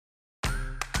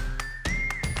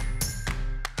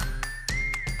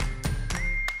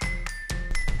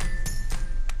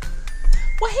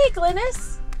Well, hey,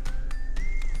 Glynnis.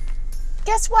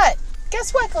 Guess what?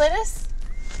 Guess what, Glynnis?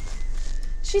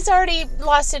 She's already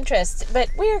lost interest, but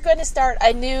we are going to start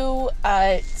a new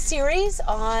series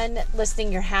on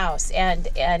listing your house, and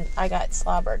I got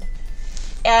slobbered.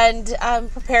 And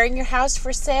preparing your house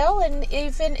for sale, and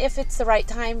even if it's the right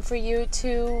time for you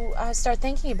to start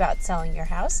thinking about selling your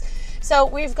house. So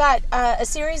we've got a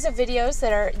series of videos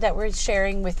that we're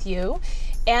sharing with you,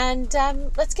 and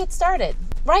let's get started.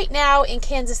 Right now in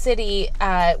Kansas City,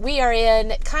 we are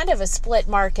in kind of a split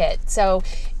market. So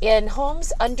in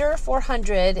homes under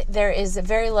 400, there is a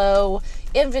very low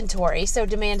inventory, so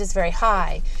demand is very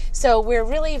high. So we're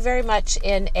really very much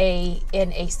in a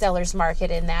seller's market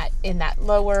in that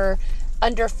lower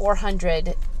under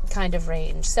 400 kind of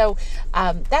range. So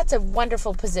that's a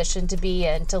wonderful position to be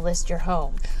in to list your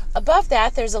home. Above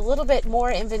that, there's a little bit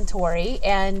more inventory,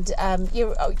 and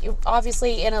you're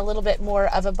obviously in a little bit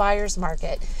more of a buyer's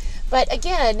market. But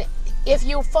again, if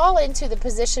you fall into the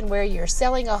position where you're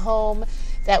selling a home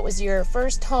that was your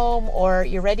first home, or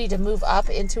you're ready to move up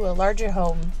into a larger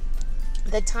home,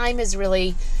 the time is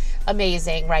really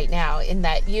amazing right now in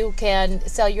that you can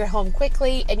sell your home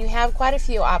quickly, and you have quite a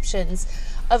few options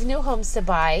of new homes to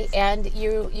buy, and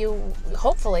you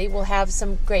hopefully will have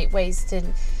some great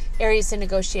areas to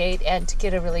negotiate and to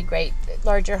get a really great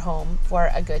larger home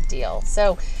for a good deal.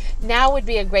 So now would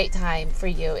be a great time for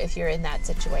you if you're in that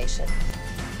situation.